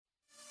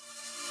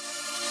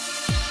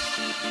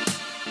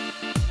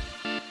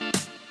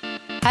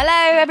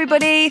Hello,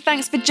 everybody.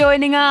 Thanks for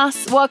joining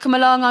us. Welcome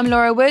along. I'm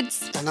Laura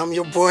Woods. And I'm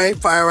your boy,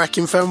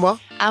 Biorakin Femwa.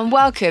 And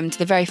welcome to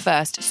the very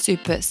first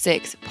Super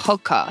 6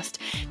 podcast.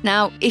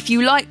 Now, if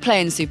you like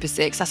playing Super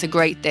 6, that's a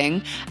great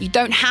thing. You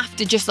don't have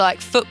to just like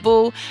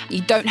football.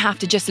 You don't have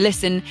to just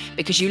listen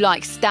because you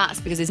like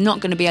stats, because there's not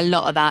going to be a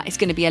lot of that. It's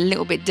going to be a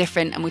little bit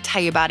different, and we'll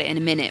tell you about it in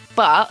a minute.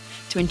 But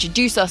to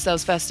introduce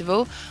ourselves, first of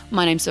all,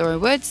 my name's Laura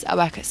Woods. I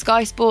work at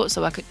Sky Sports.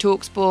 I work at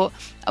TalkSport.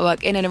 I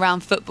work in and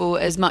around football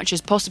as much as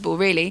possible,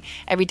 really,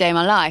 every day of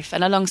my life.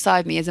 And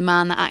alongside me is a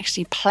man that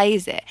actually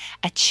plays it,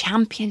 a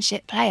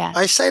championship player.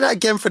 I say that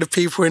again for the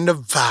people in the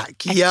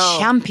back. A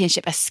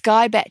championship, a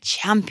Sky Bet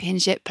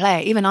championship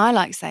player. Even I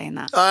like saying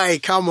that. Hey,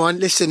 come on.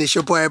 Listen, it's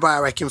your boy,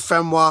 Biorakin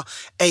Femwa,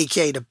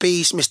 a.k.a. The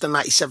Beast, Mr.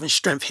 97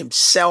 Strength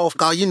himself.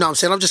 God, you know what I'm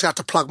saying? I'm just going to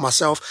have to plug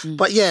myself.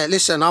 But yeah,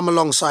 listen, I'm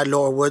alongside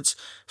Laura Woods,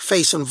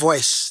 face and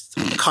voice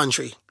of the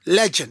country.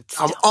 Legend.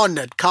 I'm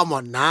honoured. Come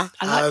on now.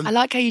 I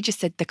like how you just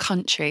said the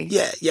country.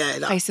 Yeah.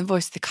 Face and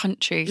voice of the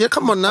country. Yeah,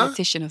 come on now.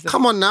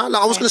 Come on now.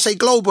 Like, I was going to say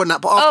global and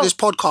that, but after this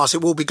podcast,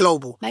 it will be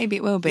global. Maybe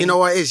it will be. You know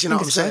what it is? You know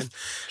what I'm saying?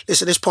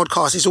 Listen, this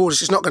podcast is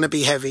it's not going to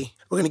be heavy.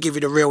 We're going to give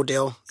you the real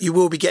deal. You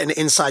will be getting an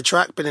inside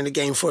track. Been in the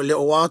game for a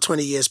little while,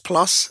 20 years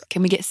plus.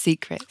 Can we get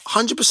secrets?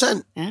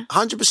 100%. Yeah?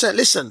 100%.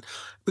 Listen,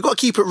 we got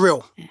to keep it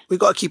real. Yeah. We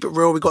got to keep it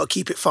real. We got to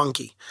keep it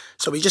funky.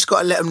 So we just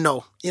got to let them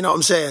know. You know what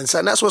I'm saying?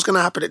 So that's what's going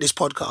to happen at this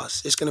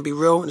podcast. It's going to be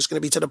real and it's going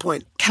to be to the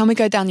point. Can we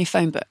go down your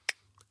phone book?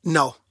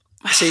 No.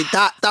 See,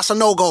 that's a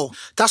no-go.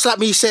 That's like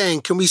me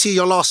saying, can we see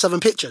your last 7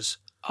 pictures?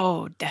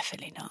 Oh,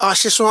 definitely not.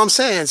 That's just what I'm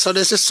saying. So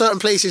there's just certain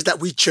places that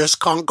we just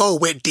can't go.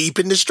 We're deep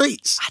in the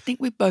streets. I think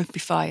we'd both be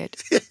fired.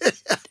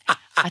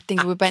 I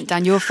think if we went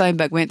down your phone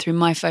book, went through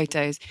my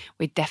photos,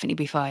 we'd definitely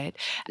be fired.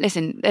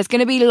 Listen, there's going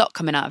to be a lot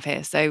coming out of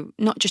here. So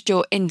not just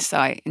your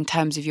insight in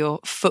terms of your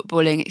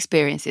footballing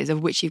experiences,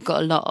 of which you've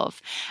got a lot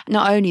of.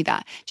 Not only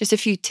that, just a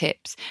few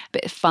tips, a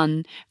bit of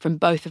fun from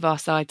both of our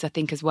sides, I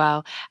think, as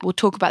well. We'll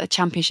talk about the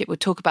Championship. We'll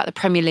talk about the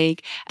Premier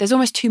League. There's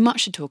almost too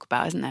much to talk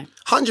about, isn't there?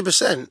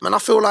 100%. Man, I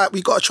feel like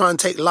we've got to try and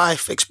take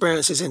life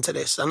experiences into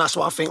this. And that's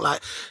why I think,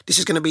 like, this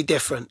is going to be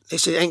different.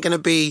 It ain't going to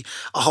be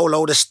a whole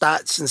load of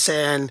stats and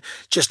saying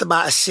just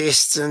about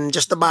assists and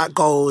just about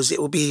goals. It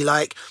will be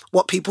like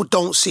what people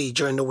don't see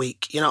during the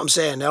week. You know what I'm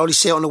saying? They only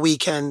see it on the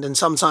weekend, and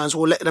sometimes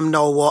we'll let them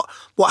know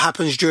what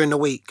happens during the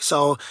week.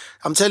 So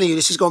I'm telling you,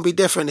 this is going to be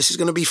different. This is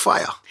going to be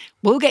fire.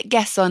 We'll get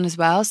guests on as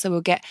well. So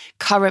we'll get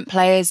current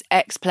players,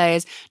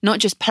 ex-players, not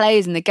just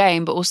players in the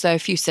game, but also a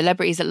few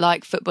celebrities that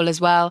like football as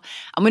well.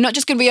 And we're not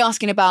just going to be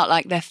asking about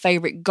like their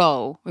favourite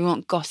goal. We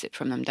want gossip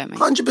from them, don't we?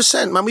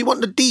 100%, man. We want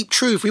the deep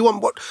truth. We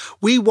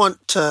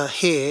want to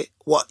hear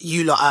what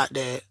you lot out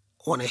there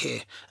want to hear.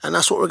 And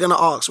that's what we're going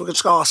to ask. We're going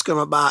to ask them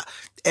about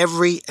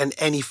every and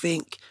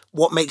anything.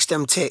 What makes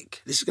them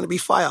tick? This is going to be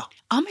fire.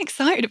 I'm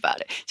excited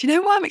about it. Do you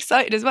know why I'm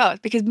excited as well?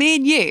 It's because me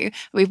and you,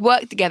 we've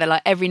worked together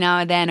like every now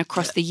and then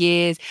across the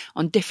years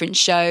on different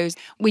shows.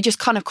 We just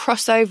kind of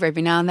cross over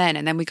every now and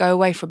then we go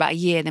away for about a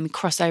year, then we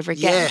cross over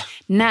again. Yeah.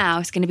 Now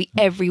it's going to be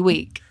every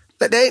week.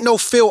 But there ain't no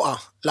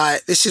filter.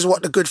 Like, this is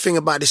what the good thing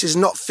about this is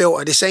not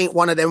filter. This ain't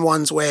one of them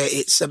ones where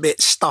it's a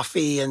bit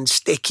stuffy and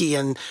sticky,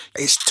 and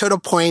it's to the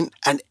point,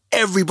 and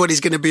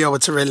everybody's going to be able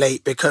to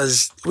relate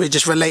because we're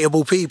just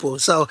relatable people.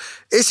 So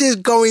this is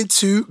going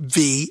to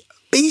be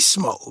beast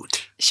mode.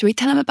 Should we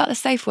tell them about the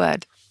safe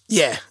word?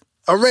 Yeah.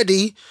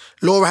 Already,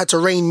 Laura had to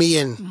rein me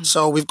in.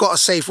 So we've got a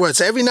safe word.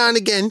 So every now and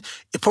again,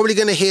 you're probably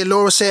going to hear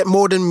Laura say it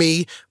more than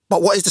me.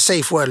 But what is the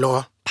safe word,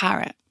 Laura?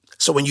 Parrot.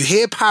 So when you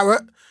hear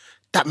parrot,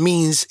 that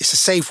means it's a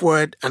safe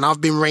word and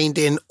I've been reined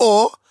in,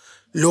 or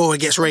Laura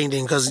gets reined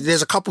in, because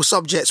there's a couple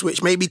subjects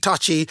which may be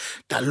touchy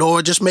that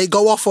Laura just may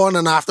go off on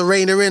and I have to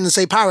rein her in and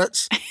say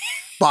parrots.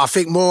 But I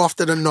think more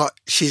often than not,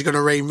 she's going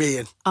to rein me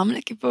in. I'm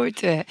looking forward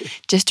to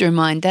it. Just a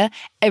reminder,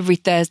 every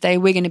Thursday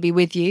we're going to be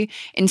with you.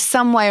 In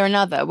some way or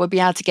another, we'll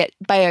be able to get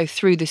Bayo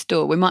through this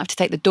door. We might have to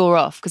take the door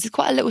off because it's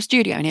quite a little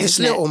studio in here. It's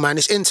little, man.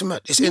 It's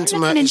intimate. It's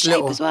intimate. It's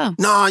little as well.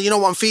 Nah, you know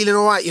what? I'm feeling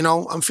all right, you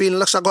know. I'm feeling,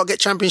 looks like I've got to get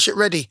Championship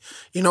ready.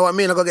 You know what I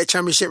mean? I've got to get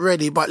Championship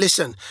ready. But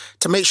listen,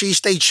 to make sure you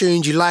stay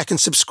tuned, you like and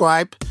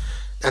subscribe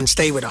and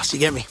stay with us.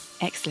 You get me?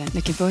 Excellent.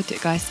 Looking forward to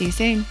it, guys. See you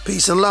soon.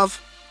 Peace and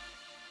love.